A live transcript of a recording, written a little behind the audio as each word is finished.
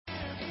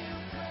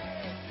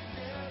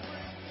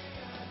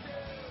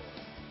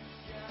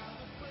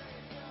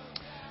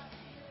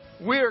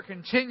We are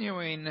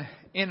continuing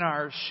in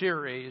our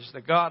series,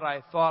 The God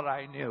I Thought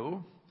I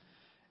Knew.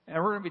 And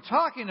we're going to be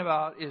talking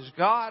about, is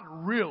God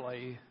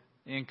really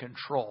in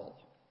control?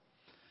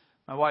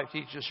 My wife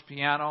teaches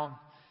piano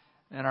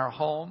in our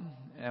home,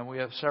 and we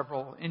have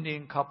several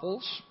Indian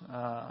couples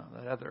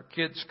that have their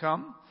kids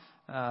come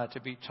to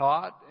be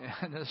taught.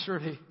 And this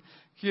really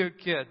cute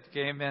kid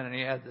came in, and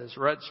he had this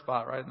red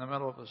spot right in the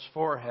middle of his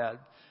forehead.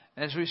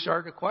 And as we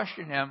started to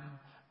question him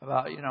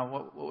about,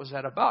 what was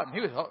that about? And he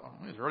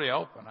was really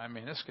open. I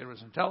mean, this kid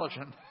was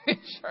intelligent. He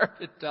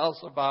started to tell us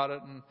about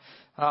it and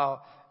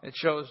how it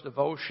shows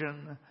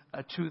devotion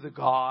to the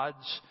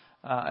gods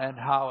and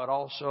how it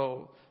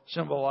also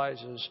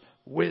symbolizes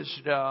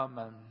wisdom.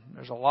 And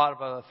there's a lot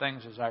of other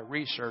things as I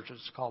research.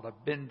 It's called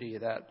a bindi,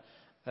 that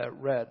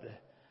red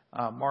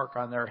mark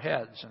on their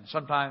heads. And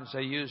sometimes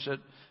they use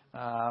it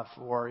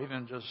for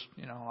even just,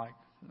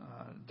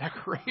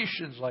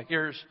 decorations. Like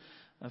here's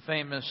a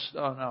famous,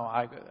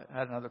 I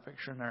had another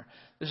picture in there.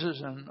 This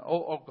is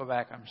go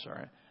back, I'm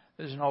sorry.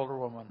 This is an older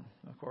woman,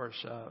 of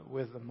course,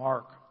 with the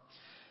mark.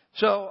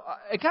 So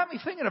it got me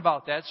thinking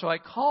about that. So I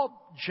called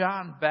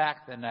John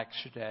back the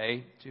next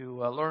day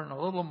to learn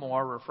a little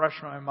more,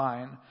 refresh my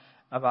mind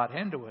about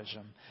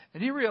Hinduism.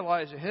 And he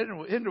realized that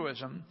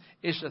Hinduism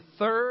is the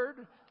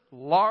third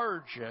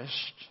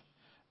largest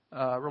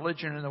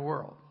religion in the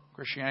world.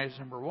 Christianity is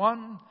number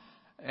one,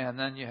 and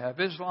then you have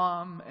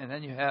Islam, and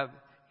then you have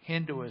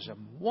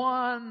Hinduism.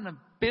 1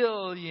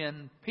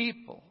 billion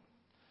people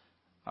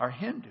are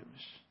Hindus.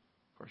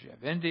 Of course, you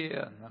have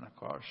India, and then, of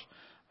course,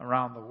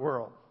 around the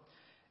world.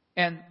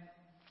 And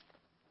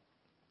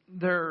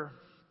their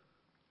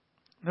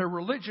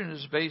religion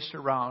is based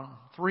around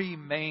three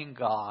main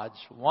gods,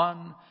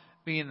 one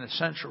being the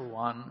central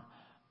one,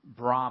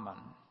 Brahman.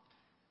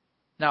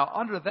 Now,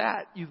 under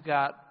that, you've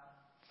got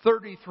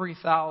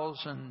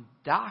 33,000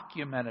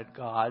 documented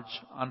gods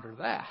under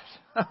that.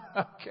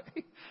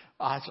 Okay.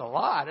 That's a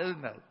lot,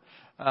 isn't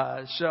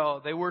it? So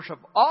they worship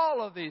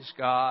all of these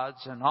gods,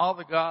 and all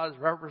the gods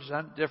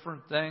represent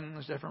different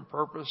things, different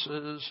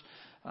purposes,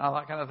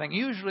 that kind of thing.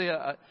 Usually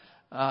a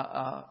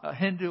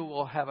Hindu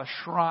will have a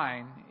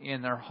shrine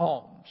in their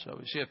home. So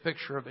we see a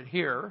picture of it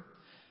here.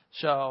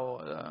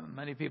 So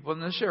many people in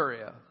this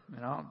area,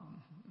 I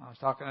was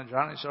talking to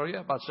John, he said,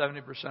 about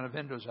 70% of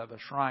Hindus have a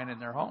shrine in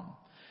their home.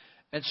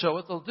 And so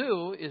what they'll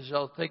do is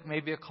they'll take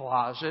maybe a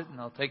closet and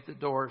they'll take the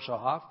doors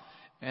off,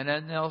 and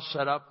then they'll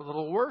set up a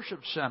little worship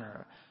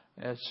center.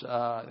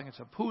 I think it's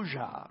a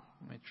puja,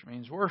 which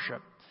means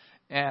worship.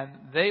 And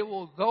they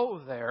will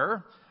go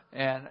there,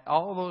 and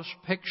all those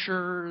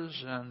pictures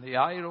and the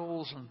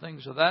idols and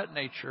things of that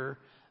nature,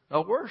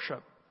 they'll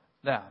worship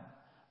them.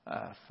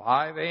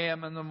 5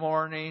 a.m. in the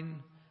morning,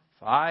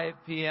 5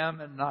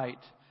 p.m. at night,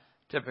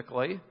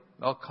 typically.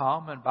 They'll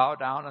come and bow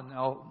down, and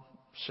they'll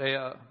say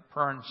a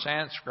prayer in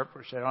Sanskrit,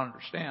 which they don't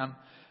understand,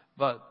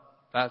 but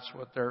that's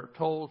what they're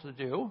told to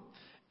do.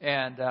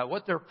 And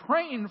what they're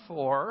praying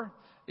for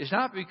is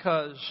not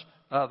because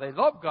they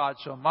love God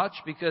so much,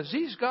 because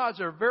these gods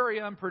are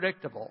very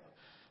unpredictable.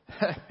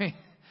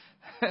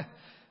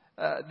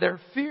 They're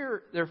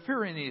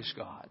fearing these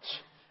gods.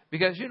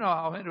 Because you know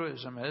how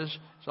Hinduism is.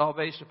 It's all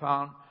based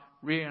upon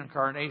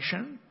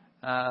reincarnation.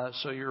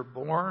 So you're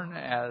born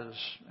as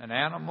an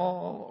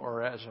animal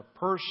or as a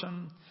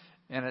person.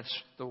 And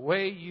it's the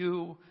way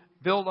you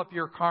build up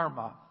your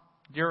karma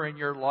during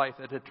your life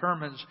that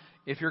determines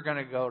if you're going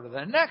to go to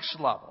the next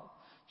level.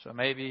 So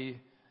maybe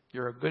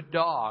you're a good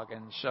dog,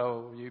 and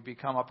so you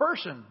become a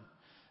person.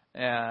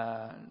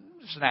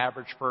 Just an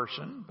average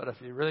person. But if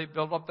you really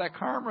build up that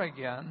karma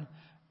again,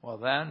 well,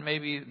 then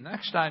maybe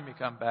next time you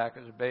come back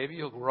as a baby,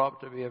 you'll grow up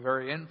to be a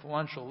very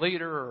influential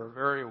leader or a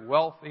very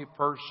wealthy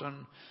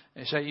person.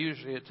 They say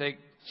usually it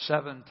takes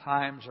 7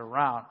 times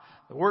around.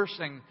 The worst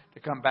thing to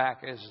come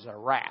back is a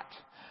rat.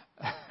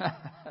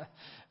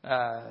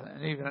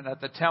 And even at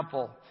the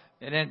temple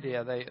in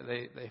India,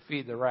 they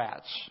feed the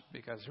rats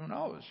because who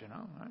knows,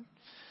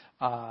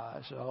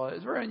 right? So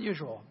it's very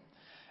unusual.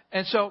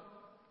 And so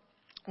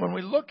when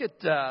we look at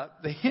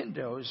the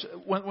Hindus,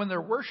 when they're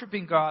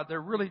worshiping God,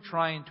 they're really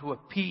trying to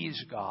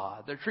appease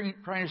God. They're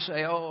trying to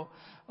say, oh,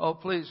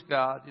 please,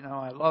 God,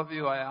 I love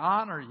you, I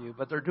honor you.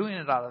 But they're doing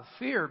it out of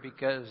fear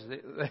because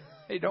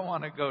they don't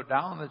want to go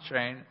down the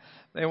chain.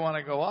 They want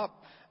to go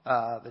up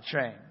the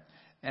chain.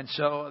 And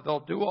so they'll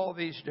do all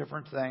these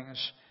different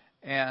things.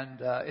 And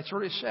it's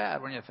really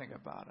sad when you think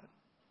about it.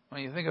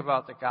 When you think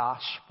about the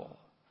gospel,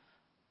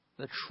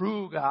 the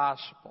true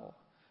gospel.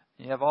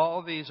 You have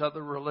all these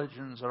other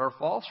religions that are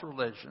false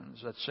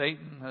religions that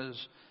Satan has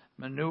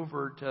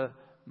maneuvered to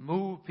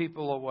move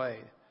people away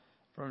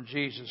from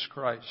Jesus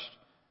Christ.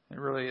 It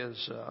really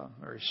is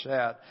very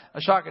sad. I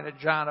was talking to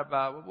John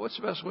about what's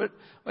the best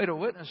way to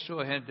witness to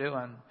a Hindu,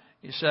 and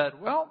he said,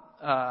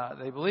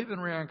 they believe in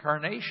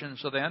reincarnation,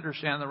 so they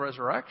understand the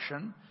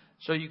resurrection.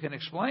 So you can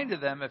explain to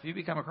them, if you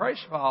become a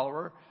Christ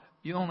follower,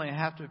 you only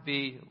have to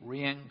be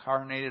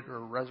reincarnated or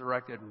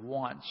resurrected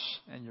once,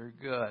 and you're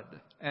good.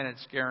 And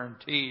it's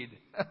guaranteed.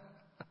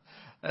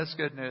 That's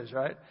good news,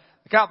 right?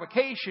 The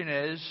complication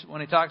is,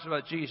 when he talks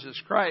about Jesus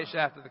Christ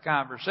after the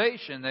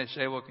conversation, they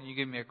say, well, can you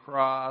give me a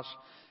cross?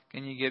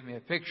 Can you give me a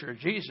picture of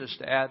Jesus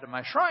to add to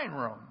my shrine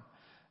room?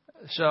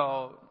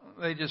 So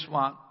they just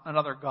want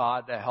another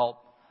God to help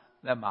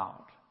them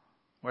out,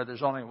 where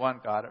there's only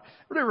one God. It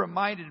really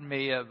reminded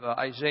me of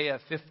Isaiah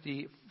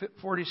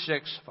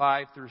 46,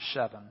 5 through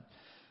 7.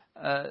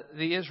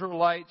 The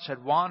Israelites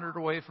had wandered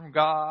away from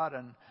God,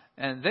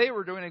 and they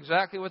were doing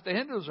exactly what the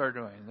Hindus are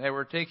doing. They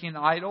were taking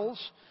idols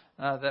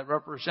that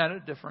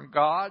represented different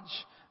gods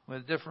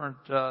with different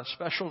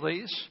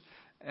specialties,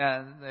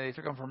 and they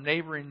took them from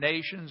neighboring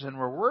nations and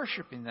were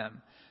worshiping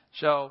them.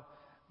 So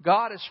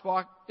God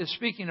is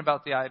speaking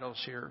about the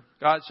idols here.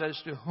 God says,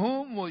 to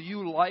whom will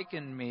you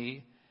liken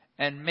me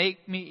and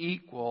make me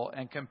equal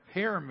and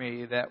compare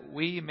me that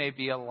we may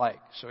be alike?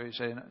 So he's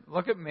saying,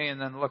 look at me and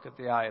then look at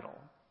the idol.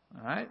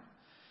 All right?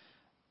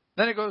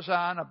 Then it goes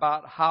on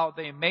about how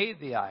they made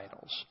the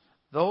idols.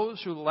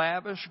 Those who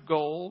lavish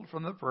gold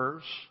from the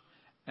purse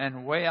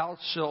and weigh out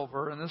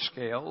silver in the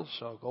scales,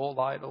 so gold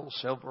idols,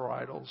 silver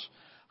idols,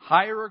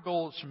 hire a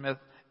goldsmith,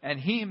 and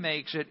he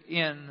makes it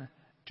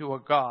into a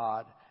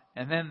god,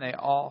 and then they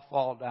all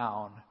fall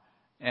down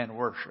and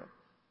worship.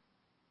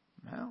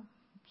 Well,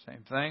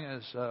 same thing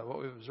as what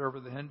we observe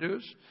with the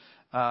Hindus.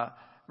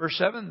 Verse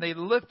 7, they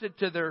lift it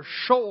to their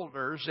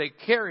shoulders, they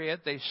carry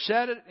it, they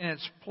set it in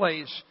its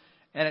place,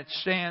 and it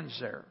stands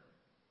there.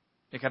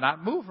 It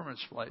cannot move from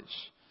its place.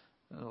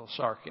 A little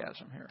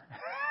sarcasm here.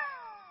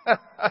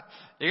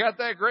 You got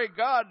that great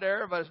God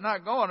there, but it's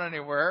not going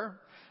anywhere.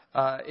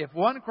 If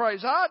one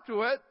cries out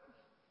to it,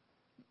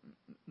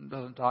 it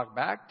doesn't talk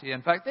back to you.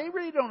 In fact, they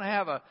really don't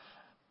have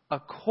a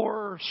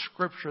core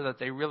scripture that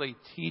they really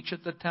teach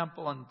at the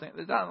temple, and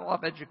there's not a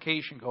lot of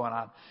education going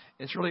on.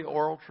 It's really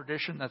oral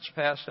tradition that's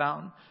passed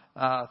down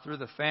through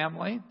the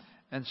family,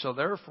 and so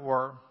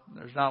therefore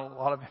there's not a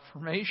lot of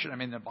information. I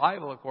mean, the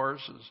Bible, of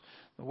course, is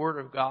the Word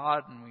of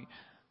God, and we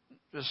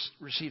just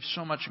receive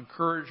so much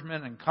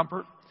encouragement and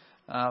comfort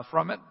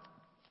from it.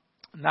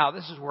 Now,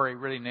 this is where he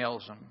really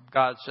nails them.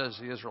 God says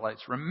to the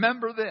Israelites,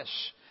 remember this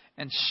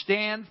and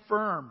stand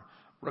firm.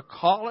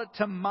 Recall it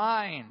to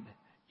mind,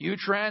 you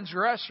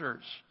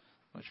transgressors,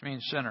 which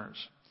means sinners.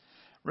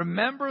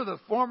 Remember the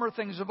former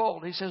things of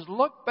old. He says,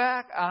 look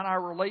back on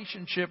our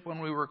relationship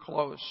when we were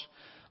close.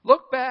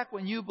 Look back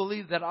when you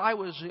believed that I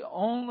was the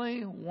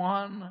only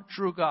one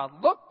true God.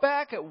 Look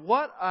back at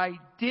what I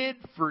did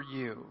for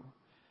you.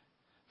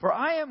 For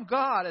I am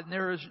God and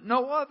there is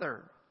no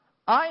other.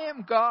 I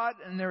am God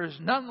and there is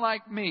none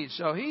like me.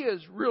 So he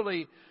is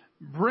really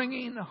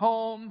bringing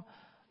home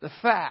the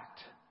fact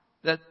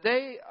that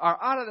they are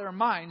out of their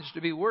minds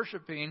to be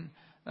worshiping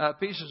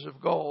pieces of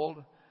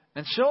gold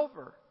and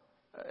silver.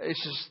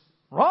 It's just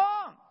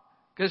wrong,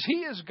 because he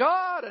is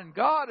God, and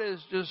God is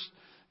just,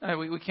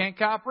 we can't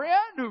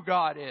comprehend who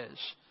God is.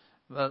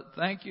 But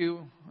thank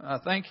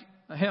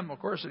him, of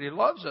course, that he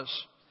loves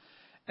us.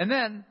 And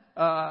then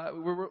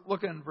we're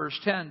looking at verse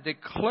 10,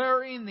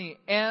 declaring the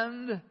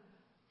end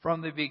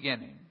from the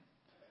beginning.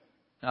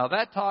 Now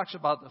that talks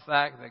about the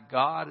fact that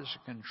God is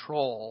in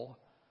control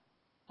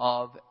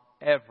of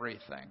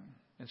everything.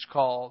 It's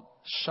called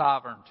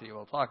sovereignty.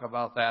 We'll talk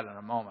about that in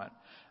a moment.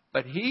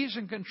 But he's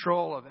in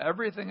control of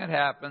everything that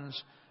happens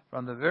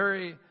from the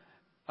very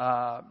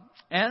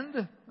end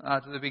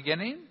to the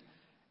beginning.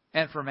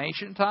 And from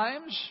ancient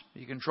times,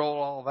 he controlled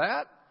all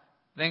that.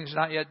 Things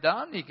not yet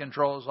done, he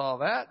controls all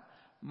that.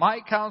 My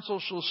counsel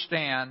shall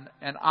stand,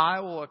 and I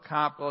will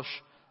accomplish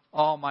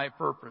all my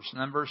purpose.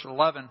 And then verse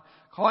 11,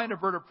 calling a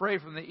bird of prey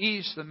from the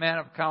east, the man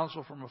of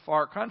counsel from a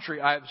far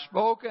country. I have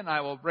spoken,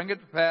 I will bring it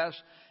to pass,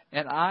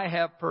 and I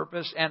have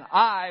purpose, and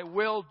I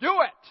will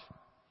do it.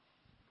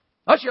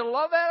 Don't you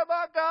love that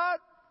about God?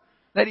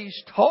 That he's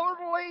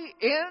totally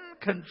in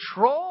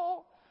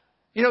control.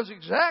 He knows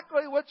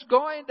exactly what's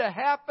going to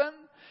happen.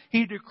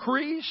 He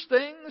decrees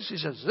things. He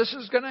says, this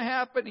is going to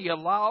happen. He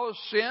allows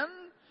sin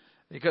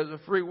because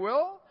of free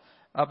will.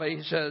 But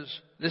he says,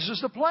 this is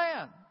the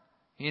plan.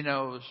 He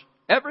knows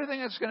everything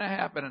that's going to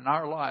happen in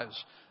our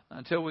lives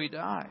until we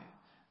die.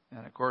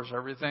 And, of course,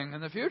 everything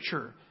in the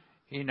future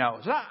he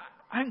knows.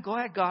 I'm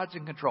glad God's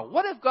in control.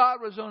 What if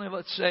God was only,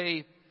 let's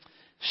say,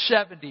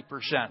 70%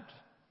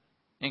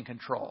 in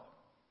control?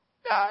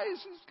 Yeah, he's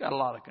got a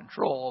lot of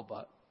control,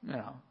 but,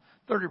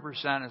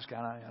 30% is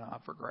kind of,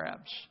 up for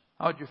grabs.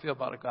 How would you feel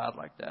about a God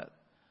like that?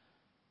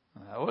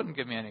 That wouldn't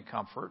give me any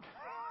comfort.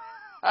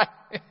 I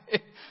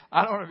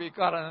don't want to be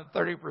caught on the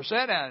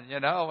 30%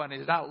 end, when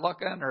he's not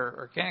looking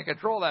or can't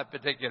control that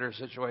particular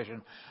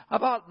situation.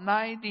 About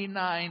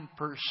 99%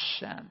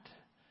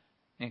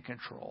 in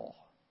control.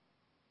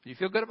 Do you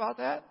feel good about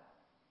that?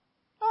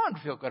 I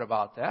don't feel good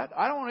about that.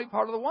 I don't want to be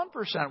part of the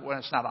 1% when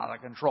it's not out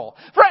of control.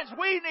 Friends,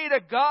 we need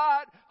a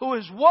God who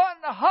is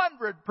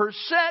 100%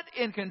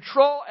 in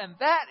control, and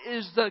that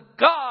is the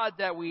God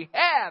that we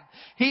have.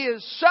 He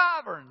is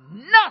sovereign.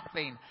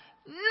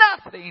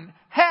 Nothing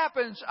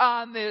happens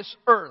on this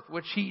earth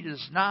which he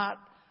does not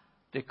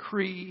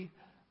decree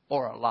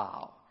or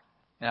allow.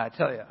 And I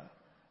tell you,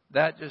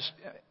 this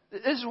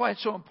is why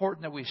it's so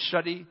important that we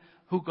study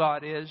who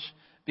God is,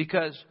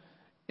 because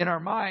in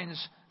our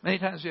minds, many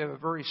times we have a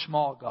very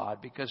small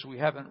God because we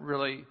haven't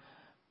really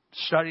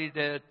studied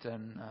it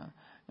and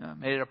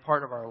made it a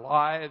part of our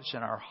lives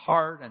and our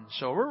heart. And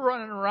so we're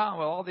running around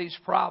with all these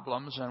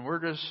problems and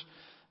we're just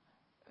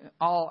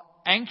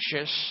all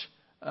anxious,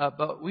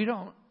 but we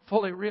don't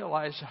fully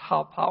realize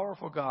how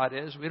powerful God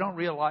is. We don't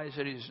realize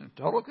that He's in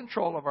total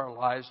control of our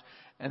lives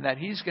and that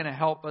He's going to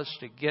help us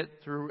to get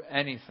through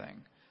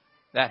anything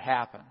that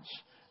happens.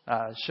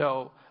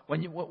 So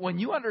when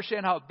you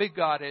understand how big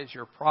God is,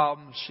 your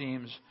problem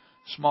seems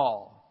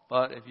small.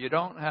 But if you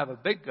don't have a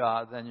big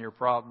God, then your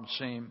problems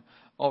seem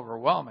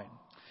overwhelming.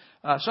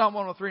 Psalm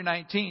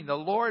 103:19, the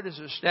Lord has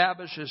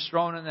established His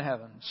throne in the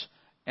heavens,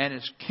 and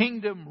His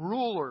kingdom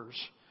rules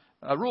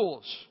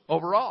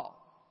over all.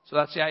 So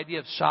that's the idea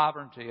of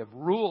sovereignty, of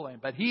ruling.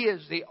 But He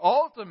is the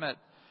ultimate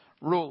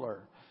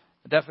ruler.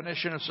 The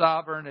definition of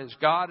sovereign is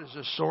God is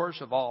the source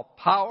of all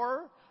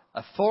power,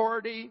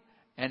 authority,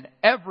 and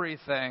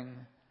everything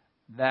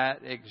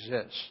that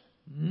exists.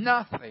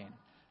 Nothing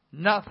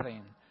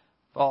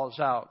falls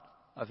out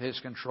of His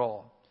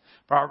control.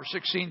 Proverbs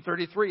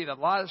 16:33, the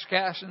lot is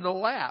cast into the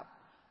lap.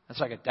 That's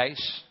like a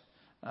dice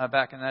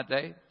back in that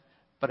day.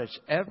 But its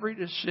every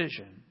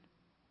decision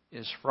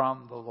is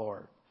from the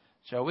Lord.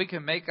 So we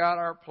can make out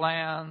our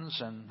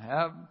plans and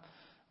have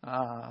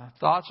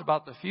thoughts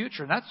about the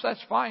future, and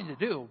that's fine to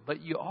do.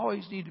 But you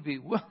always need to be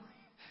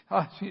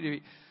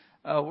willing,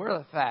 aware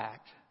of the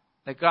fact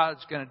that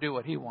God's going to do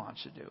what He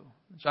wants to do.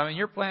 So,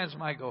 your plans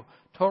might go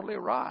totally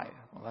awry.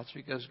 Well, that's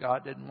because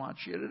God didn't want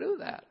you to do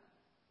that.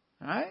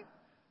 All right?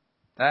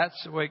 That's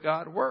the way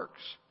God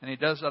works. And He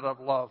does that out of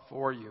love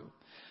for you.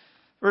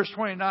 Verse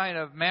 29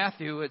 of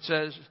Matthew, it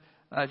says,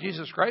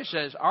 Jesus Christ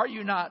says, are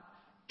you not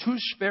 2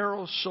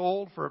 sparrows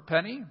sold for a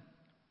penny?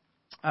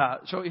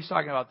 So He's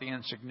talking about the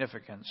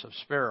insignificance of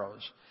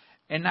sparrows.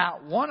 And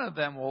not one of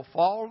them will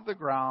fall to the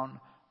ground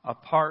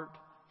apart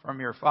from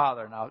your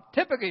Father. Now,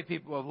 typically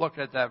people have looked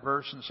at that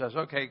verse and says,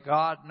 okay,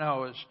 God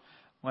knows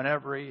when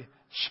every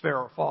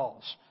sparrow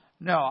falls.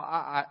 No,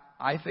 I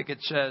think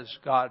it says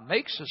God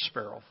makes a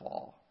sparrow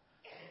fall.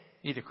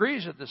 He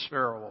decrees that the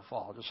sparrow will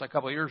fall. Just a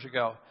couple of years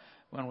ago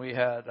when we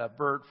had a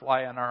bird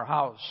fly in our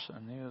house,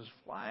 and he was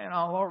flying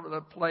all over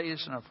the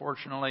place, and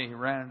unfortunately he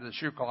ran into the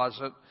shoe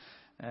closet,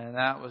 and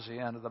that was the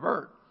end of the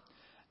bird.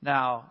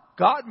 Now,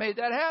 God made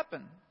that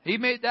happen. He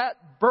made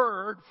that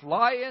bird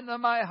fly into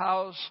my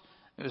house.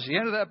 It was the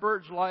end of that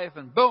bird's life,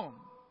 and boom,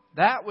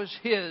 that was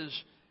His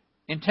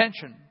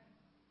intention.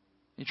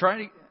 You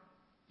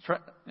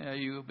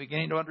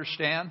beginning to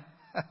understand,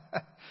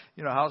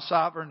 how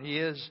sovereign He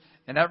is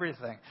in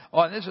everything.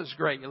 Oh, and this is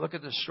great. You look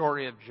at the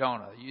story of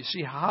Jonah. You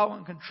see how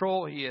in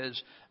control he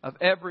is of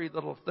every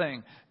little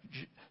thing.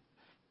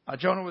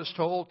 Jonah was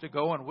told to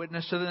go and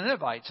witness to the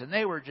Ninevites, and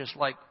they were just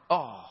like,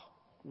 oh,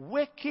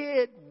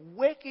 wicked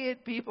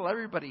people.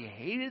 Everybody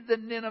hated the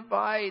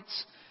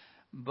Ninevites.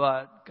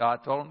 But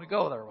God told him to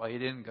go there. Well, he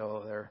didn't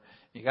go there.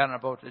 He got on a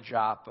boat to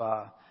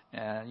Joppa.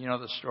 And you know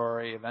the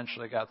story.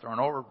 Eventually got thrown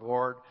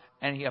overboard.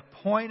 And He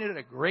appointed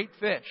a great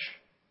fish.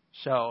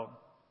 So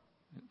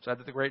He said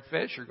to the great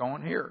fish, you're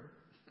going here.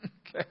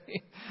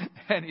 Okay.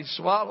 And He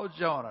swallowed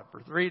Jonah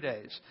for 3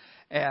 days.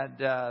 And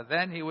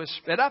then he was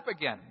spit up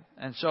again.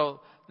 And so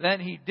then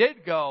he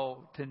did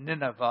go to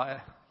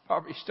Nineveh,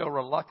 probably still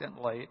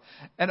reluctantly.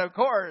 And of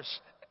course,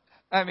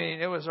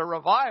 it was a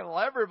revival.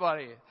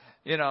 Everybody,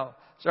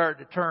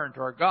 started to turn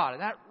toward God.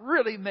 And that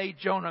really made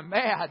Jonah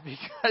mad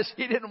because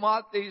he didn't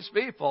want these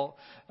people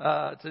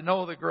to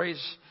know the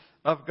grace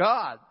of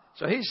God.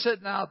 So he's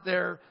sitting out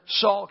there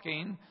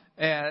sulking.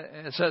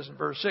 And it says in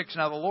verse 6,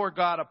 now the Lord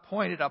God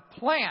appointed a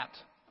plant.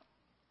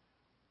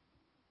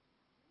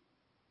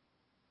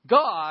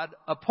 God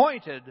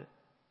appointed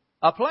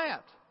a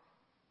plant.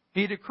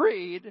 He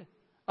decreed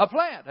a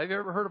plant. Have you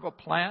ever heard of a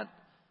plant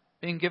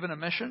being given a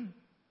mission?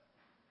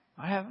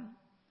 I haven't,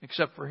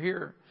 except for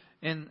here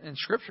in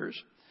Scriptures,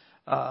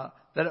 that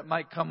it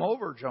might come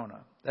over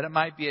Jonah, that it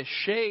might be a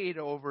shade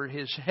over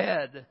his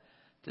head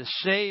to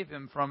save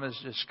him from his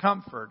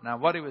discomfort. Now,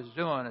 what he was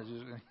doing is he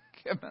was going to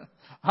give him an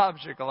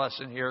object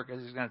lesson here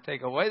because he's going to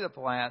take away the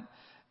plant,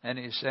 and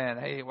he's saying,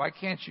 hey, why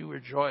can't you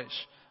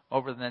rejoice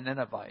over the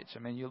Ninevites?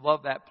 You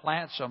love that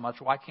plant so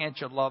much. Why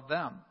can't you love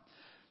them?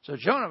 So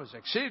Jonah was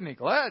exceedingly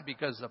glad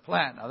because of the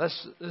plant. Now,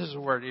 this is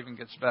where it even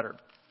gets better.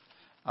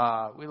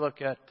 We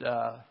look at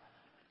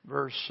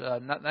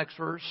next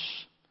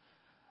verse.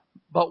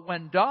 But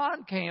when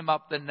dawn came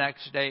up the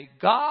next day,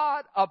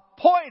 God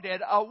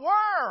appointed a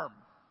worm.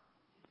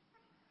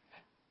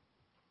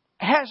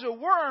 Has a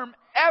worm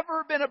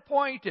ever been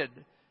appointed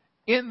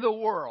in the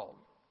world?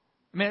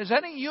 Has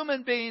any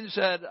human being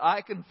said,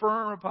 I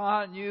confer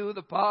upon you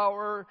the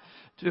power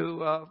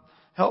to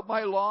help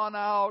my lawn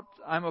out.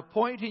 I'm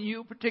appointing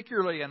you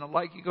particularly. And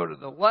like you go to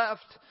the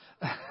left,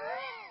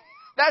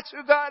 that's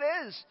who God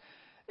is.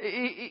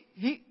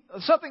 He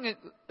something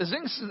as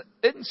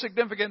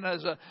insignificant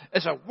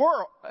as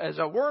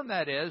a worm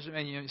that is.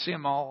 You see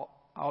them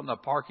all out in the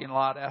parking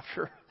lot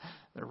after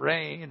the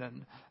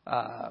rain,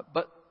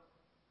 but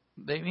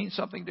they mean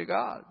something to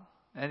God.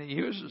 and He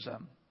uses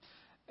them.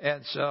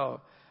 And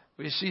so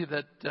we see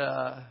that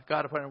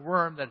God appointed a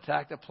worm that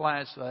attacked the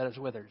plant so that it's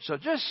withered. So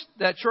just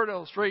that short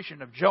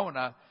illustration of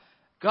Jonah,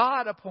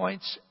 God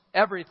appoints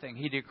everything.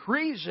 He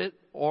decrees it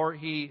or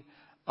He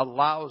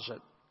allows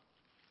it.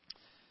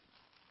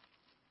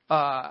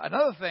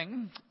 Another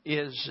thing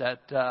is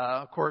that,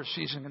 of course,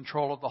 He's in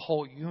control of the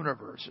whole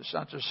universe. It's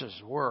not just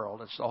His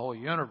world, it's the whole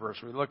universe.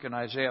 We look in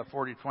Isaiah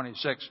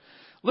 40:26.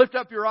 Lift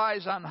up your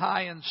eyes on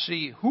high and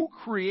see who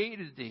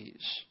created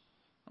these.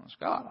 Well, it's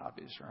God,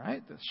 obviously,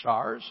 right? The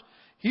stars.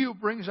 He who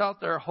brings out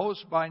their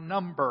hosts by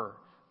number,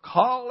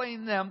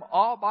 calling them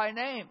all by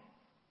name.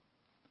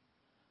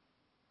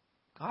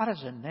 God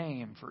has a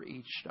name for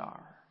each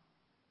star.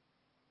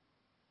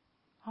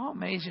 How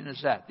amazing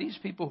is that? These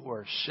people who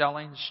are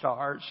selling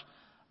stars,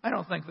 I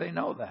don't think they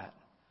know that.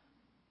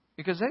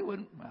 Because they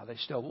wouldn't, well, they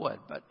still would,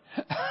 but...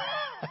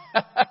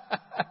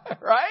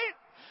 right?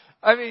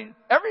 I mean,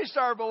 every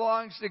star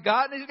belongs to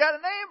God, and He's got a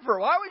name for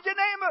it. Why would you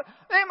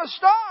name a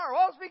star?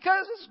 Well, it's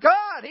because it's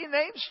God. He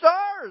names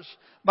stars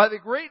by the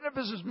greatness of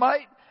His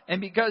might,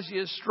 and because He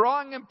is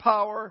strong in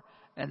power,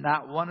 and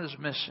not one is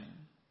missing.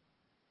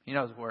 He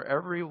knows where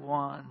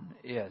everyone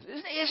is.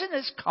 Isn't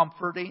this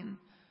comforting?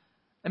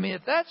 I mean,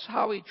 if that's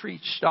how He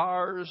treats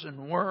stars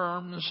and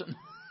worms, and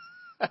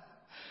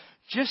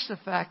just the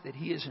fact that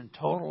He is in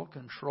total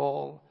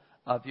control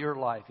of your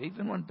life.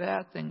 Even when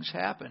bad things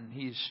happen,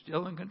 He's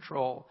still in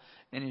control,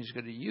 and He's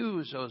going to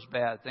use those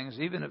bad things,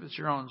 even if it's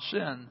your own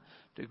sin,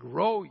 to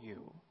grow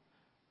you,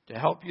 to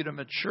help you to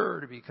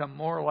mature, to become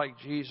more like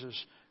Jesus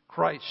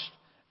Christ,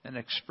 and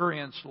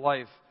experience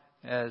life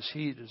as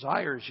He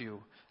desires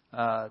you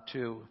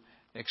to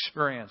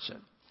experience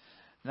it.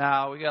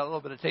 Now, we got a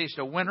little bit of taste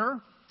of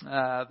winter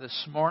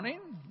this morning,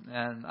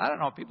 and I don't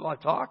know, people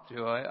I've talked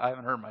to, I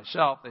haven't heard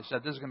myself, they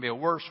said this is going to be a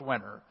worse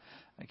winter.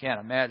 I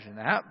can't imagine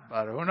that,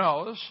 but who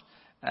knows?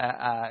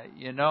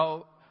 You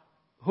know,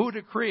 who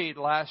decreed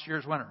last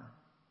year's winter?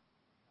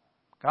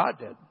 God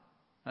did.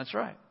 That's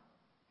right.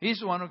 He's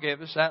the one who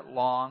gave us that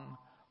long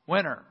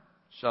winter.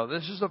 So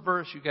this is the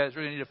verse you guys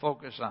really need to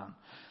focus on.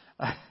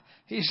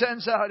 He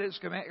sends out His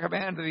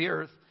command to the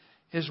earth.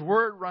 His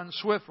word runs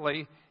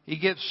swiftly. He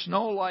gives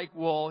snow like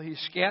wool. He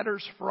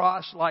scatters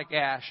frost like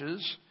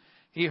ashes.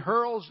 He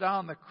hurls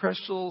down the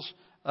crystals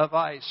of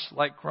ice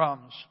like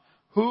crumbs.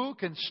 Who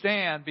can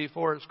stand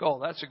before His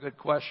cold? That's a good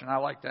question. I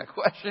like that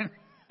question.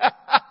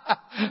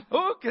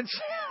 Who can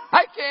stand?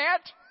 I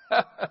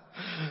can't.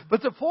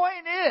 But the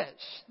point is,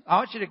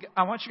 I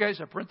want you guys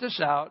to print this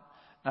out,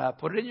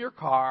 put it in your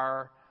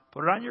car,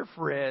 put it on your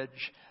fridge.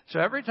 So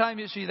every time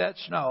you see that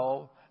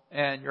snow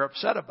and you're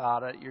upset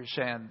about it, you're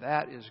saying,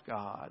 that is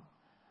God.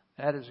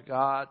 That is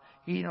God.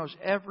 He knows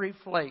every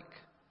flake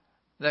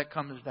that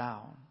comes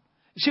down.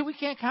 You see, we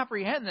can't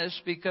comprehend this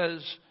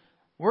because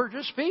we're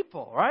just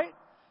people, right?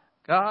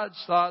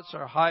 God's thoughts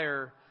are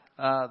higher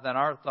than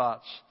our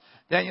thoughts.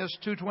 Daniel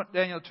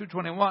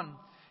 2:21.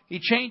 He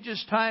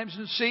changes times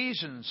and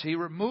seasons. He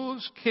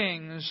removes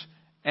kings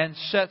and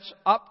sets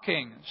up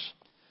kings.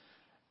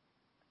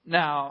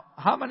 Now,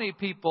 how many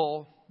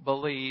people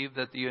believe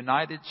that the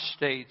United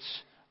States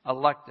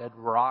elected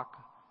Barack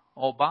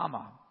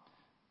Obama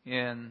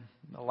in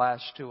the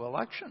last two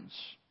elections?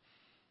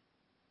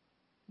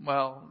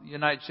 Well, the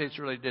United States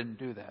really didn't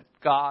do that.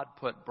 God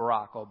put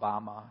Barack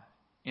Obama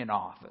in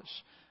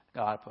office.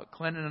 God put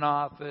Clinton in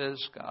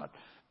office. God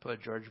put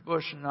George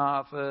Bush in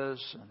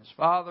office and his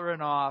father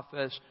in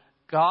office.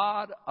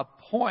 God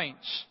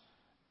appoints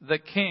the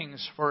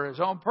kings for His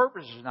own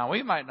purposes. Now,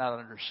 we might not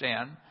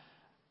understand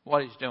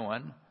what He's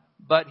doing,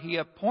 but He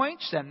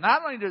appoints them.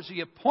 Not only does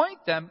He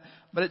appoint them,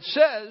 but it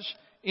says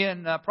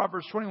in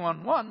Proverbs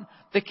 21:1,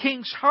 the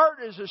king's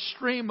heart is a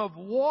stream of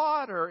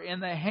water in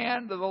the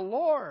hand of the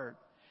Lord.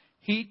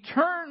 He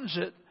turns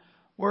it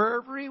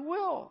wherever He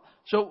will.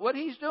 So what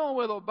He's doing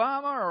with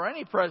Obama or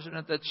any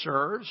president that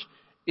serves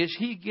is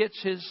he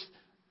gets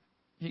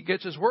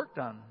his work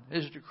done,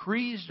 his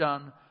decrees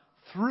done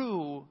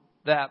through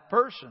that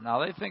person.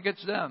 Now they think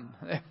it's them.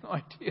 They have no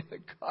idea that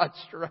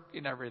God's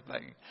directing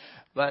everything.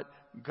 But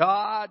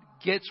God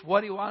gets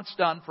what He wants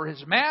done for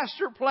His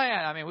master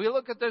plan. I mean, we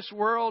look at this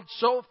world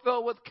so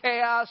filled with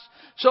chaos,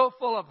 so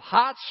full of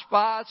hot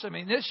spots. I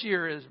mean, this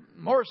year is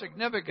more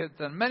significant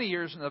than many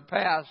years in the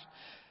past.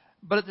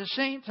 But at the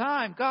same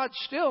time, God's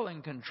still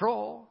in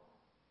control.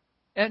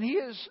 And He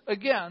is,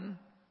 again,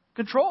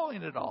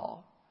 controlling it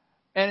all.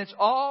 And it's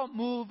all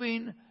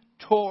moving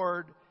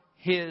toward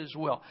His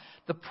will.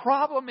 The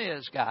problem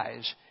is,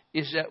 guys,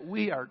 is that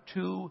we are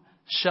too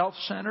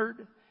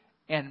self-centered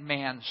and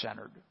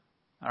man-centered.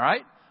 All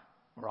right?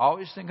 We're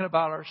always thinking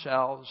about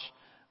ourselves.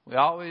 We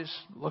always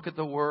look at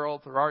the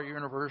world through our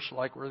universe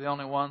like we're the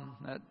only one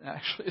that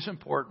actually is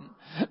important.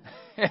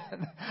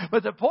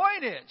 But the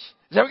point is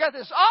that we got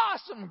this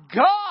awesome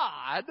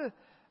God,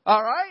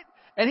 all right?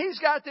 And He's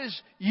got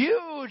this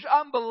huge,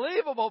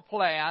 unbelievable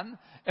plan.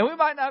 And we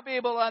might not be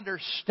able to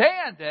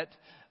understand it,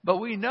 but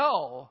we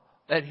know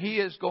that He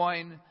is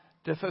going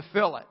to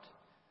fulfill it.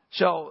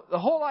 So the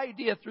whole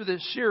idea through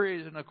this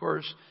series, and of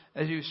course,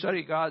 as you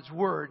study God's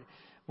Word,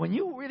 when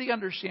you really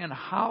understand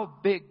how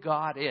big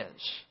God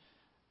is,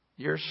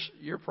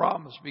 your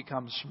problems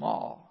become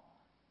small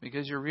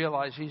because you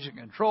realize He's in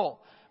control.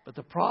 But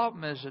the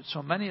problem is that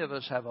so many of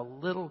us have a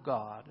little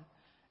God,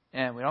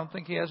 and we don't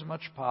think He has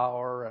much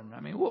power. And I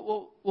mean,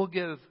 we'll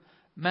give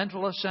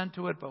mental assent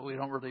to it, but we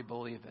don't really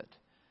believe it.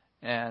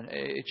 And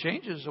it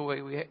changes the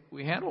way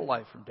we handle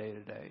life from day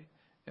to day.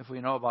 If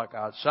we know about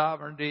God's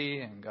sovereignty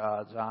and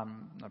God's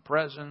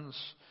omnipresence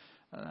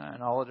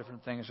and all the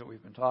different things that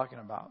we've been talking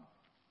about.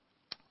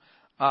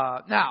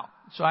 Now,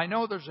 so I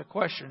know there's a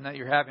question that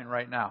you're having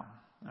right now.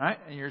 All right?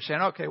 And you're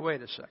saying, okay,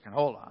 wait a second,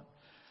 hold on.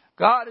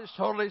 God is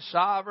totally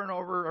sovereign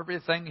over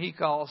everything. He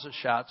calls the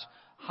shots.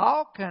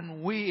 How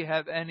can we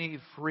have any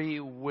free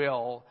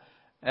will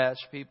as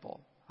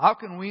people? How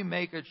can we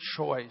make a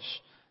choice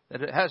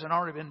that it hasn't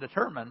already been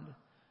determined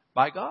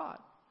by God?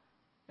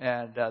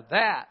 And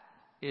that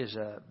is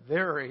a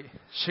very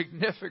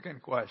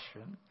significant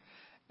question.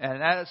 And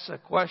that's a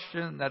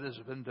question that has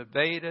been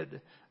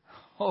debated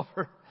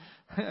over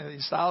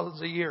these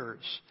thousands of years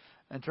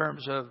in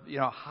terms of,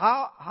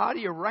 how do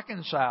you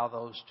reconcile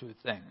those two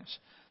things?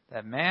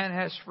 That man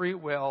has free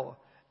will,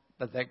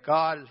 but that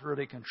God is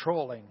really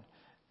controlling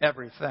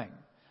everything.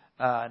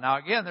 Now,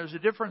 again, there's a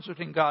difference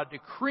between God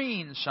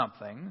decreeing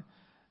something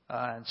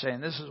and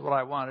saying, this is what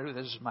I want to do,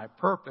 this is my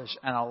purpose,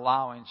 and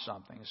allowing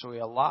something. So He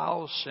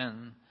allows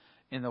sin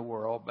in the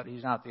world, but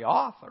He's not the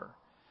author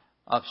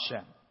of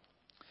sin.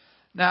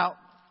 Now,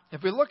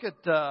 if we look at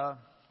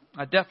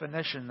a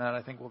definition that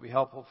I think will be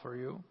helpful for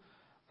you,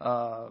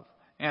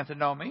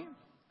 antinomy.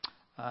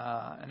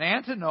 An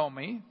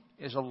antinomy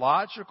is a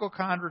logical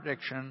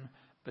contradiction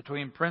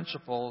between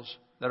principles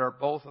that are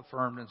both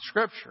affirmed in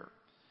Scripture.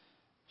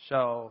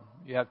 So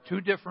you have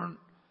two different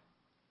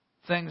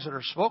things that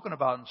are spoken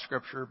about in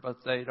Scripture, but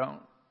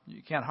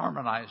you can't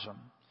harmonize them.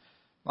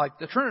 Like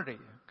the Trinity.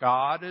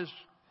 God is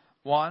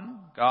one,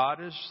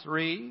 God is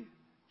three,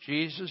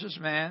 Jesus is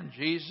man,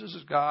 Jesus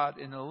is God.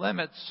 In the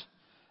limits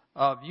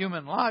of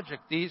human logic,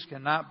 these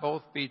cannot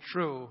both be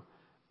true,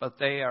 but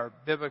they are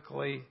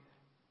biblically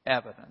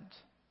evident.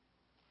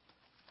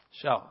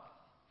 So,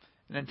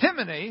 an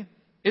antimony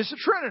is the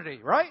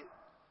Trinity, right?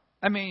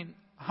 I mean,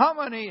 how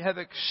many have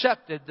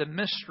accepted the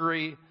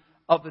mystery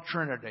of the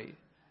Trinity?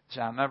 Say,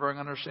 I'm never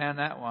going to understand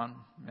that one,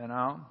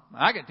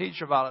 I can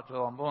teach about it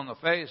till I'm blue in the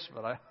face,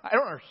 but I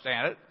don't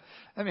understand it.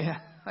 I mean,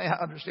 I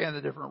understand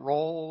the different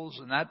roles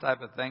and that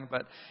type of thing,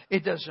 but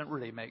it doesn't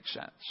really make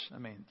sense. I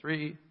mean,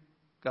 three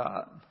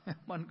God,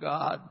 one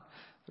God,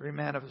 three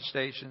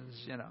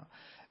manifestations,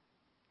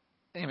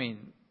 I mean,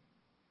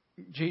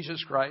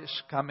 Jesus Christ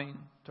coming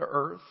to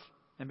earth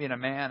and being a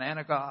man and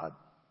a God,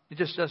 it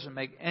just doesn't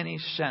make any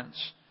sense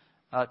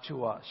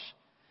to us.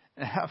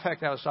 And in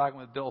fact, I was talking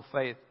with Bill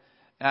Faith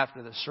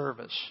after the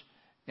service,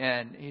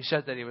 and he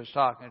said that he was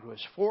talking to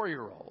his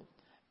 4-year-old,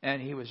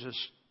 and he was just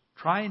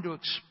trying to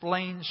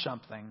explain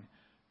something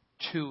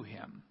to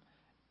him,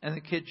 and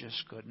the kid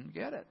just couldn't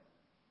get it.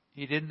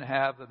 He didn't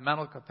have the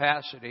mental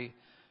capacity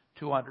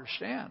to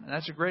understand. And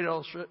that's a great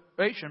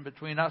illustration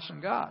between us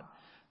and God.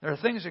 There are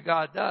things that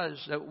God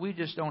does that we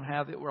just don't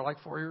have, that we're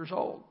like 4 years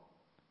old,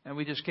 and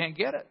we just can't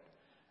get it.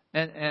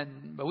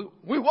 But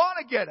we want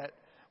to get it.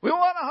 We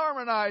want to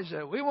harmonize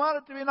it. We want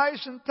it to be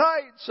nice and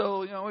tight so,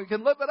 we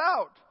can live it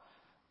out.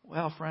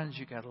 Well, friends,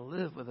 you got to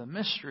live with the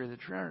mystery of the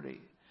Trinity.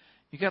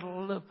 You got to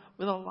live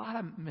with a lot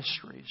of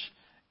mysteries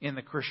in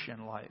the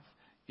Christian life.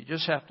 You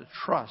just have to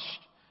trust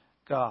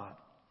God.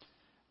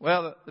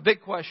 Well, the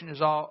big question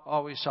is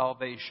always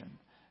salvation.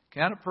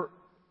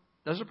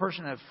 Does a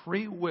person have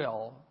free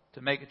will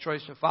to make a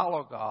choice to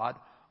follow God,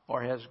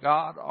 or has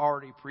God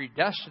already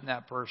predestined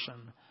that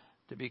person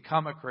to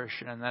become a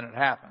Christian and then it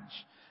happens?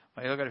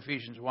 When you look at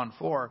Ephesians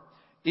 1:4,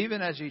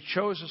 even as He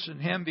chose us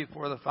in Him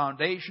before the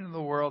foundation of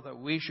the world, that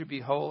we should be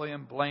holy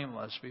and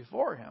blameless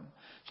before Him.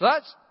 So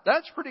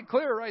that's pretty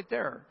clear right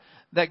there.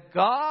 That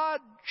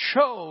God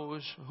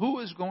chose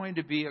who is going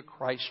to be a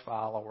Christ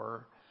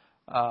follower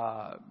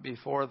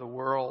before the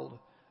world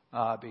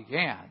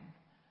began.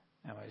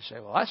 And we say,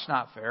 well, that's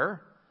not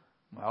fair.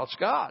 Well, it's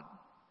God.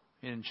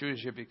 He didn't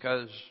choose you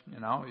because,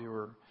 you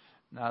were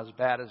not as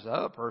bad as the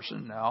other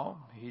person. No,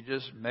 He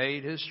just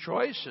made His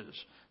choices.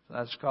 So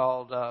that's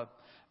called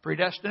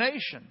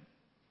predestination.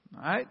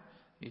 All right?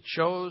 He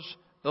chose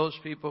those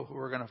people who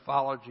were going to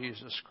follow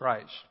Jesus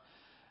Christ.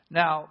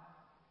 Now,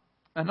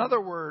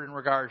 another word in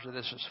regards to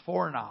this is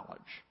foreknowledge.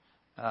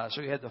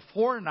 So you had the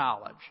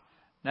foreknowledge.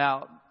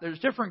 Now, there's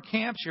different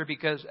camps here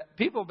because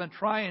people have been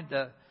trying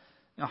to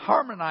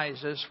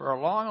harmonize this for a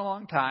long,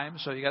 long time.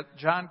 So you got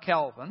John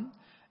Calvin,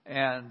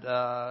 and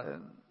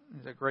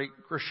he's a great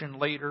Christian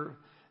leader,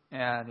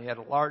 and he had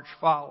a large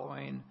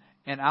following.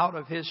 And out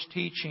of his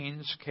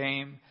teachings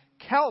came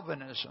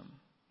Calvinism,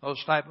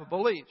 those type of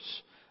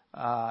beliefs.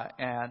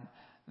 And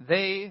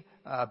they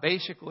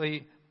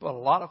basically put a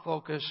lot of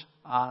focus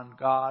on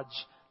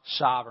God's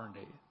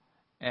sovereignty.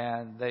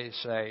 And they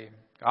say,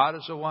 God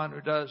is the one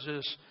who does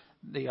this.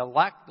 The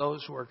elect,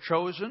 those who are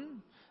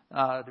chosen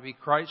to be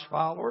Christ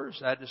followers,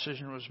 that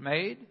decision was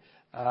made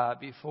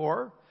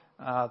before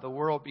the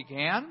world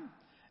began.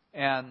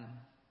 and,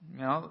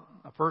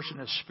 a person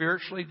is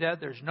spiritually dead.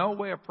 There's no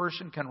way a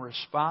person can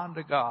respond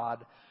to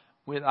God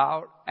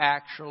without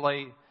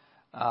actually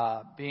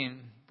being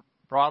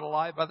brought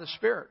alive by the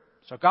Spirit.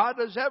 So God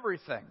does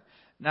everything.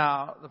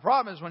 Now, the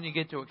problem is when you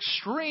get to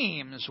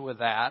extremes with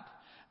that,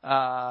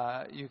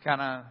 you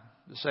kind of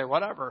say,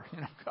 whatever,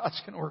 God's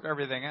going to work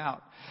everything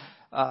out.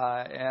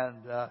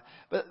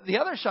 But the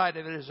other side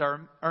of it is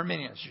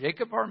Arminius.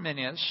 Jacob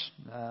Arminius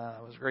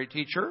was a great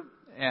teacher,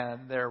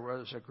 and there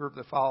was a group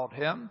that followed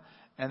him,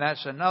 and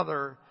that's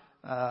another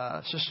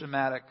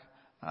systematic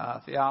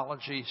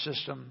theology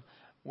system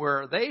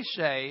where they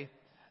say,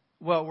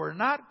 well, we're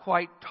not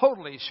quite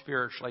totally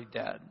spiritually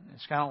dead.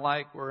 It's kind of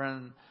like we're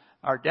in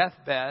our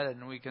deathbed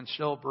and we can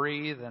still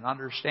breathe and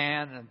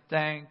understand and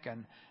think,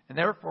 and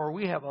therefore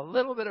we have a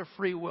little bit of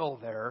free will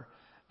there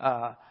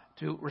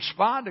to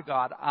respond to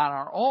God on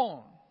our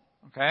own.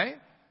 Okay?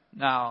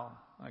 Now,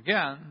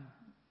 again,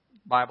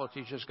 the Bible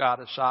teaches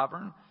God is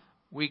sovereign.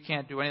 We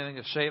can't do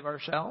anything to save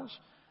ourselves.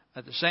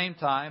 At the same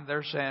time,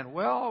 they're saying,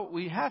 well,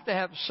 we have to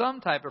have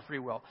some type of free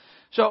will.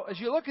 So as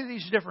you look at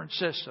these different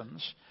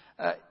systems,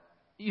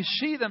 you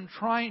see them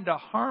trying to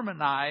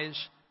harmonize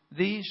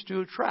these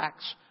two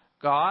tracks,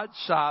 God's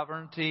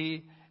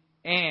sovereignty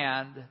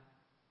and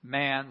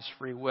man's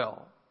free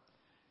will.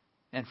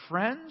 And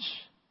friends,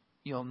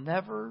 you'll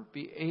never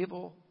be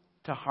able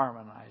to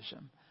harmonize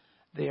them.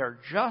 They are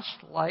just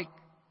like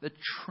the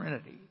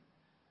Trinity.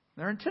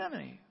 They're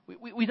antinomy.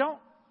 We don't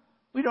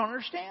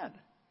understand.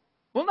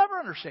 We'll never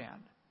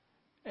understand.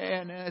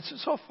 And it's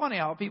so funny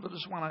how people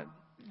just want to,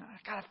 I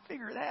got to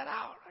figure that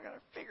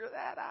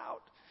out.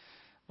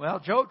 Well,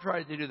 Job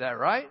tried to do that,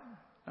 right?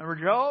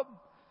 Remember Job?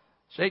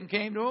 Satan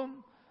came to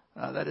him.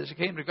 That is, he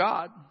came to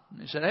God.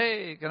 And he said,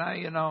 hey, can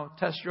I,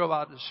 test Job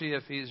out to see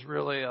if he's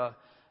really a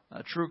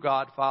true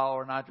God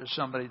follower, not just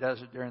somebody who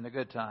does it during the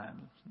good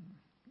times.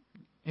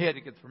 He had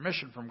to get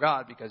permission from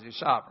God because he's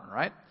sovereign,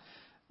 right?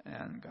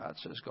 And God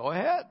says, go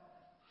ahead.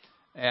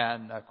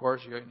 And, of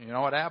course, you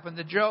know what happened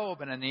to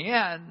Job. And in the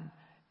end,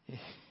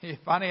 he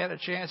finally had a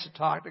chance to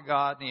talk to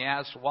God, and he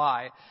asked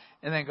why.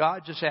 And then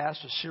God just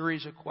asked a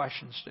series of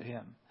questions to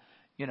him.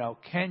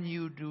 Can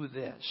you do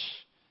this?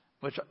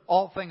 Which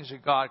all things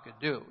that God could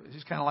do.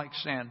 He's kind of like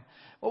saying,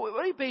 well,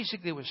 what he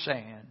basically was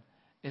saying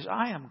is,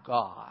 I am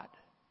God.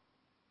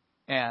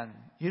 And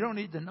you don't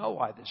need to know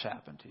why this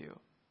happened to you.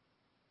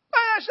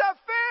 That's not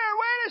fair.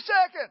 Wait a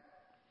second.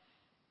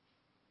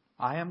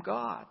 I am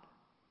God.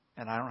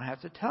 And I don't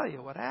have to tell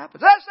you what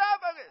happens.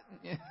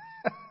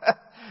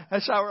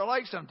 That's how we're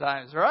like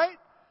sometimes, right?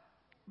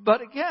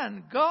 But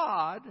again,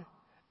 God,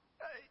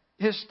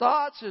 His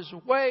thoughts, His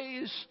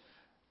ways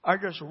are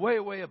just way,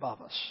 way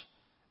above us.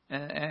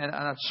 And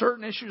on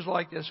certain issues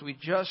like this, we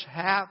just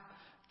have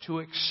to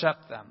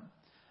accept them.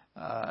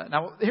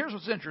 Now, here's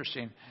what's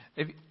interesting.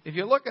 If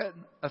you look at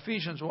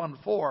Ephesians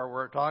 1:4,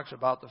 where it talks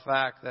about the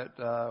fact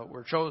that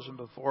we're chosen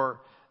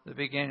before the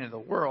beginning of the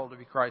world to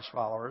be Christ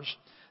followers,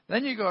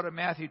 then you go to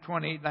Matthew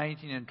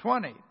 28:19 and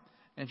 20.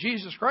 And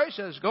Jesus Christ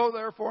says, go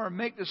therefore and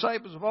make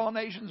disciples of all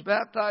nations,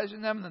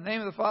 baptizing them in the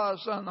name of the Father,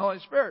 the Son, and the Holy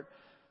Spirit.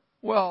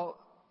 Well,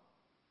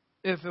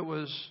 if it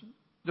was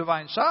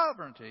divine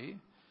sovereignty,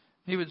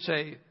 He would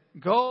say,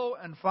 go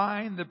and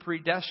find the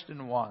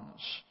predestined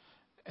ones.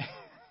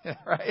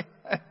 Right?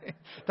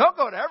 Don't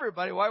go to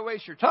everybody. Why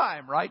waste your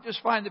time, right?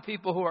 Just find the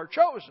people who are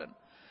chosen.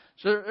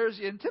 So there's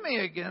the antinomy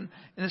again,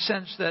 in the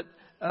sense that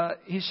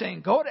He's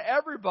saying, go to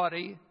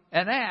everybody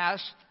and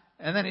ask.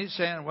 And then He's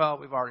saying, well,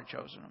 we've already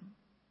chosen them.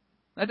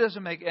 That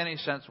doesn't make any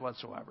sense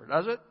whatsoever,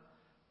 does it?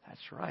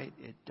 That's right,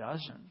 it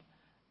doesn't.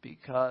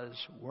 Because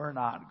we're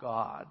not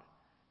God.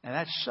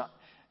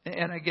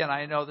 And again,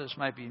 I know this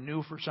might be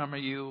new for some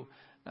of you.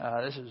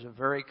 This is a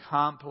very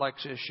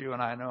complex issue,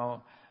 and I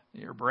know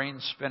your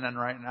brain's spinning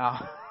right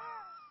now.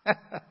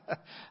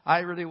 I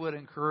really would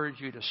encourage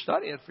you to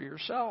study it for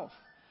yourself.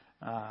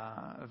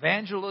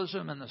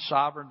 Evangelism and the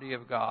Sovereignty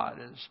of God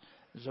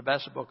is the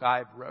best book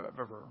I've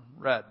ever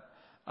read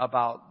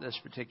about this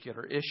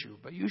particular issue.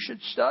 But you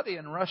should study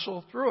and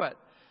wrestle through it.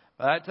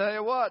 But I tell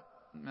you what,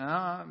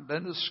 I've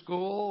been to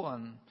school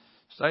and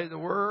studied the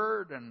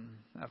Word, and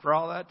after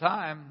all that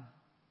time,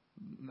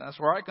 that's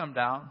where I come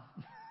down.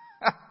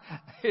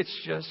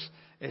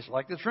 It's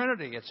like the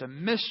Trinity. It's a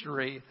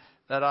mystery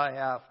that I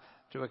have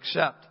to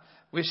accept.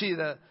 We see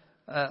the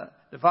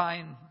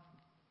divine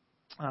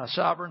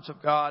sovereignty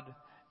of God,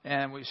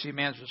 and we see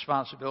man's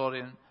responsibility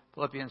in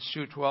Philippians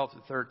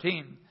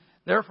 2:12-13.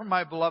 Therefore,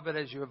 my beloved,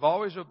 as you have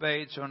always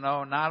obeyed, so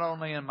know not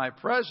only in my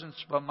presence,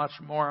 but much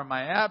more in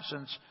my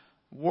absence,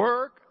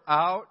 work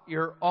out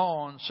your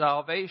own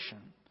salvation.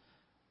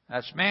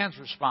 That's man's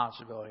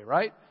responsibility,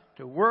 right?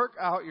 To work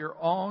out your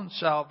own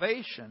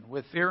salvation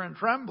with fear and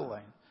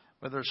trembling,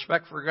 with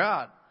respect for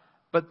God.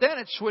 But then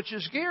it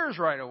switches gears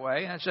right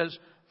away, and it says,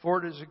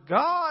 for it is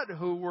God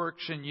who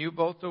works in you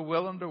both to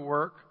will and to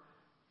work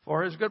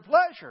for His good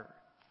pleasure.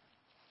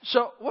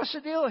 So what's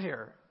the deal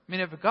here? I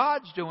mean, if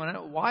God's doing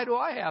it, why do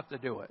I have to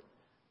do it?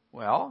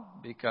 Well,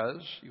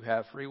 because you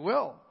have free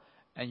will,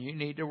 and you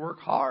need to work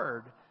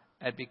hard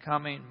at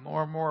becoming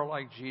more and more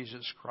like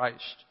Jesus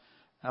Christ.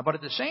 But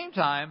at the same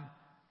time,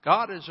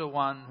 God is the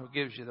one who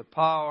gives you the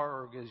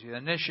power or gives you the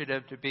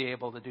initiative to be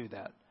able to do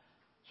that.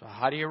 So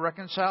how do you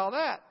reconcile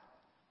that?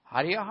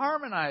 How do you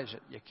harmonize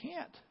it? You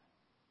can't.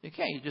 You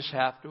can't. You just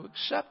have to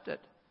accept it.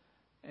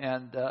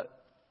 And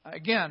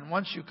again,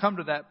 once you come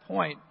to that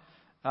point,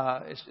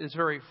 it's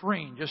very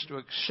freeing just to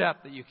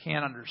accept that you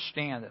can't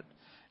understand it.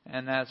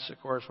 And that's, of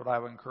course, what I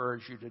would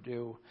encourage you to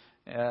do.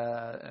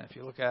 If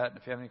you look at it,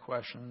 if you have any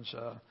questions,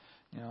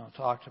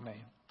 talk to me.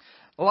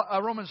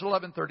 Romans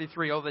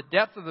 11:33. Oh, the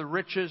depth of the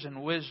riches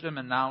and wisdom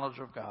and knowledge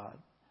of God!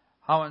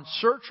 How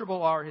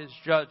unsearchable are His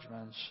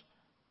judgments,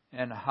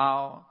 and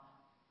how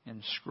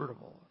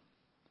inscrutable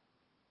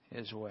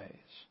His ways.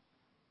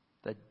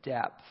 The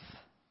depth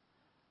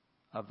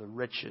of the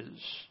riches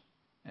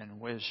and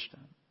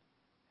wisdom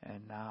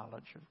and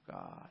knowledge of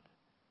God.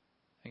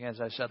 Again,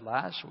 as I said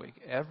last week,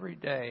 every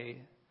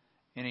day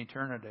in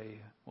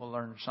eternity we'll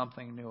learn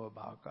something new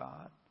about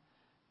God,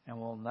 and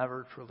we'll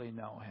never truly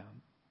know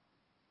Him,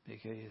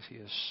 because He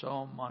is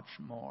so much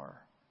more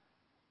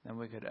than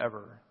we could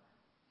ever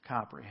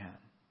comprehend.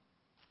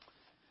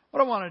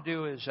 What I want to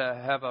do is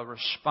have a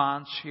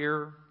response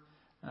here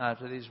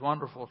to these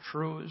wonderful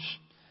truths.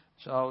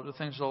 So I'll do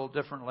things a little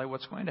differently.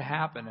 What's going to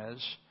happen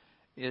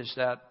is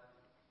that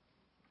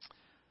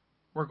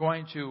we're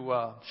going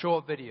to show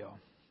a video.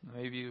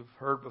 Maybe you've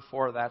heard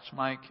before, That's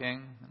My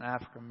King, an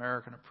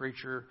African-American, a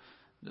preacher,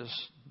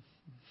 just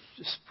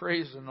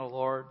praising the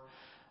Lord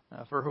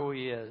for who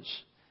He is.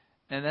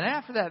 And then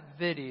after that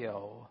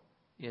video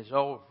is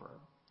over,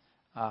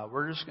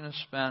 we're just going to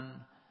spend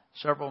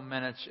several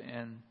minutes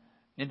in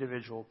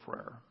individual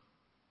prayer.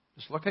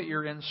 Just look at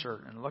your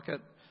insert and look at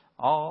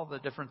all the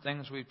different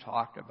things we've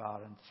talked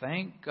about and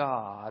thank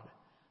God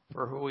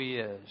for who He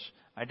is.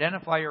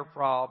 Identify your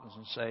problems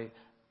and say,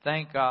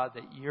 thank God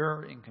that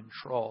You're in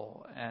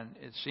control. And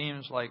it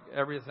seems like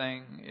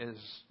everything is,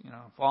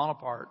 falling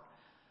apart,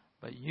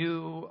 but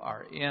You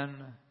are in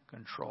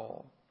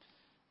control.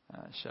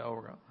 So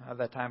we're going to have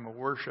that time of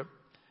worship.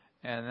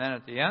 And then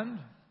at the end,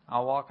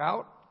 I'll walk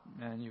out,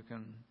 and you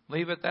can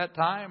leave at that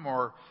time,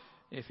 or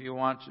if you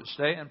want to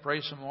stay and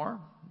pray some more,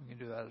 you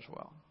can do that as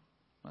well.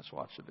 Let's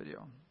watch the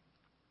video.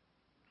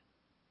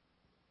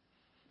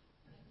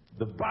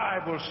 The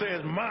Bible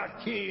says, my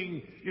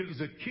king is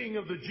the king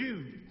of the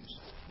Jews.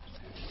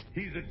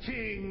 He's the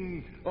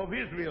king of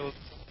Israel.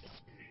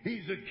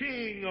 He's the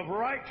king of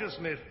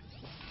righteousness.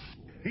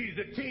 He's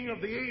the king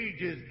of the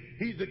ages.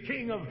 He's the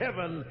king of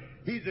heaven.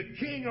 He's the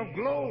king of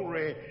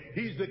glory.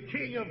 He's the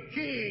king of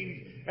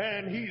kings.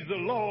 And He's the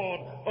Lord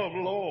of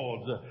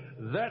lords.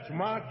 That's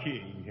my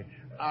king.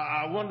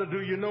 I wonder,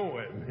 do you know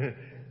Him?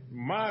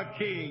 My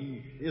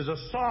king is a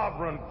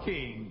sovereign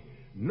king.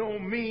 No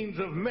means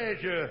of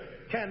measure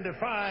can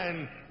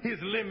define His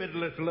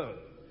limitless love.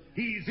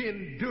 He's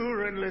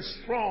enduringly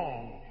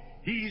strong.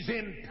 He's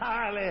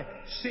entirely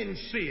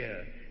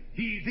sincere.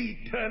 He's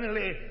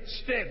eternally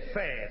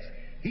steadfast.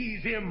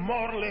 He's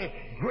immortally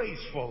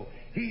graceful.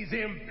 He's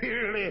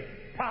imperially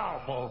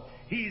powerful.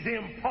 He's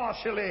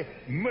impartially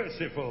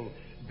merciful.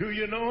 Do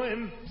you know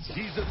Him?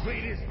 He's the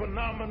greatest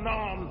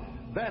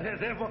phenomenon that has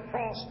ever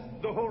crossed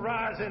the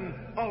horizon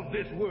of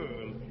this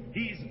world.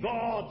 He's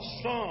God's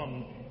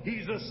Son.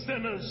 He's a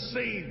sinner's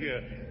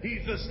Savior.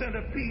 He's the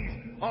centerpiece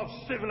of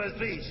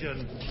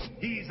civilization.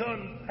 He's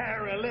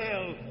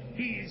unparalleled.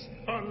 He's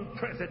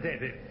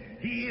unprecedented.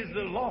 He is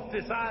the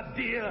loftiest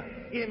idea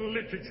in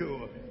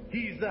literature.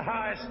 He's the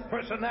highest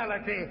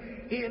personality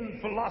in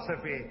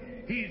philosophy.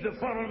 He's the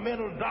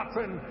fundamental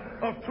doctrine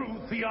of true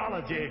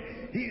theology.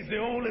 He's the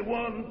only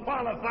one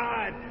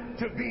qualified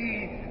to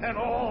be an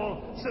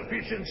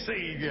all-sufficient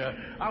Savior.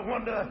 I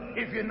wonder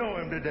if you know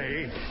Him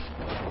today.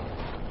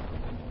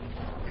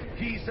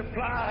 He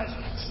supplies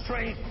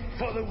strength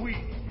for the weak.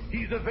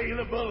 He's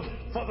available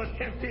for the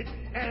tempted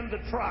and the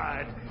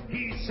tried.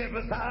 He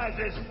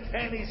sympathizes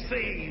and He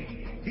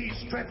saves. He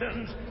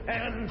strengthens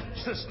and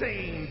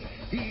sustains.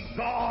 He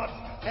guards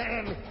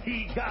and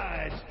He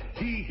guides.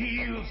 He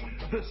heals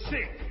the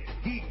sick.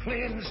 He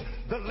cleanses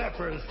the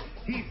lepers.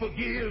 He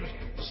forgives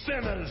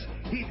sinners.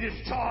 He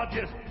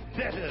discharges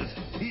debtors.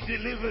 He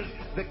delivers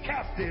the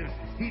captive.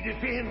 He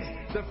defends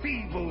the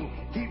feeble.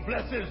 He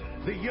blesses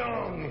the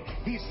young.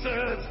 He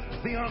serves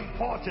the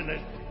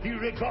unfortunate. He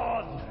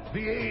regards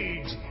the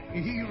aged.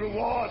 He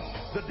rewards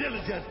the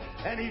diligent.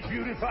 And He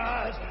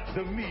beautifies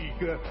the meek.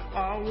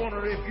 I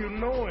wonder if you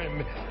know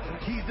Him.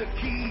 He's the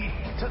key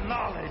to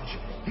knowledge.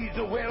 He's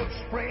the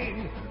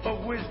wellspring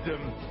of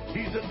wisdom.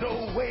 He's the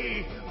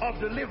doorway of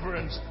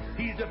deliverance.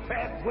 He's the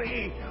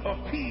pathway of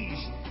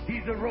peace.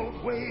 He's the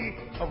roadway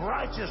of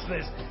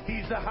righteousness.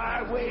 He's the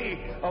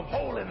highway of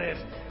holiness.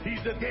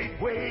 He's the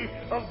gateway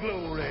of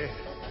glory.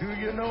 Do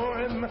you know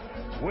Him?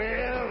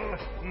 Well,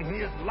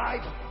 His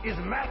life is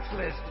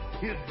matchless.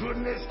 His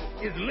goodness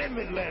is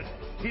limitless.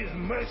 His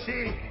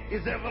mercy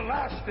is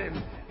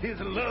everlasting. His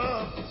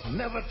love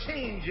never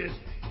changes.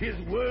 His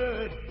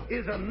word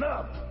is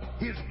enough.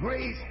 His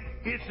grace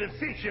is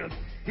sufficient.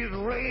 His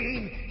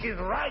reign is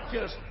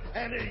righteous.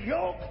 and his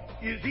yoke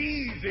is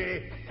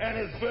easy, and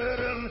his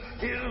burden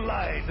is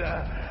light.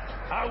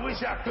 I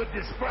wish I could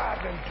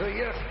describe him to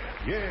you.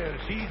 Yes,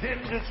 he's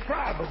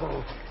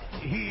indescribable.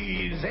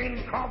 He's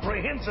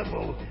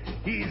incomprehensible.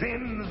 He's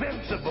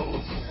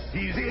invincible.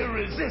 He's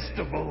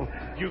irresistible.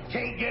 You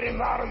can't get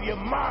him out of your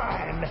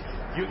mind.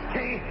 You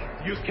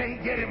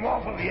can't get him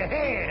off of your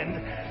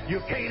hand. You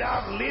can't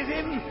outlive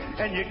him,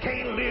 and you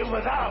can't live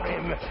without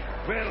him.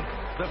 Well,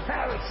 the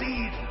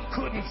Pharisees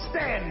couldn't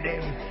stand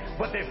him,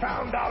 but they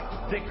found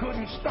out they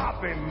couldn't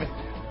stop him.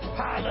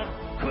 Pilate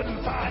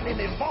couldn't find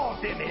any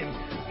fault in him.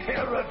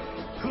 Herod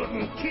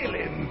couldn't kill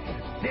him.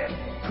 Death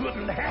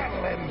couldn't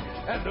handle him.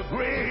 And the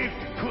grave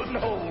couldn't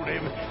hold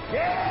him.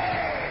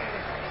 Yes!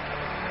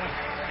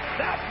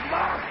 That's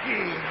my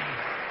king.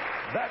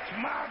 That's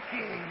my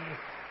king.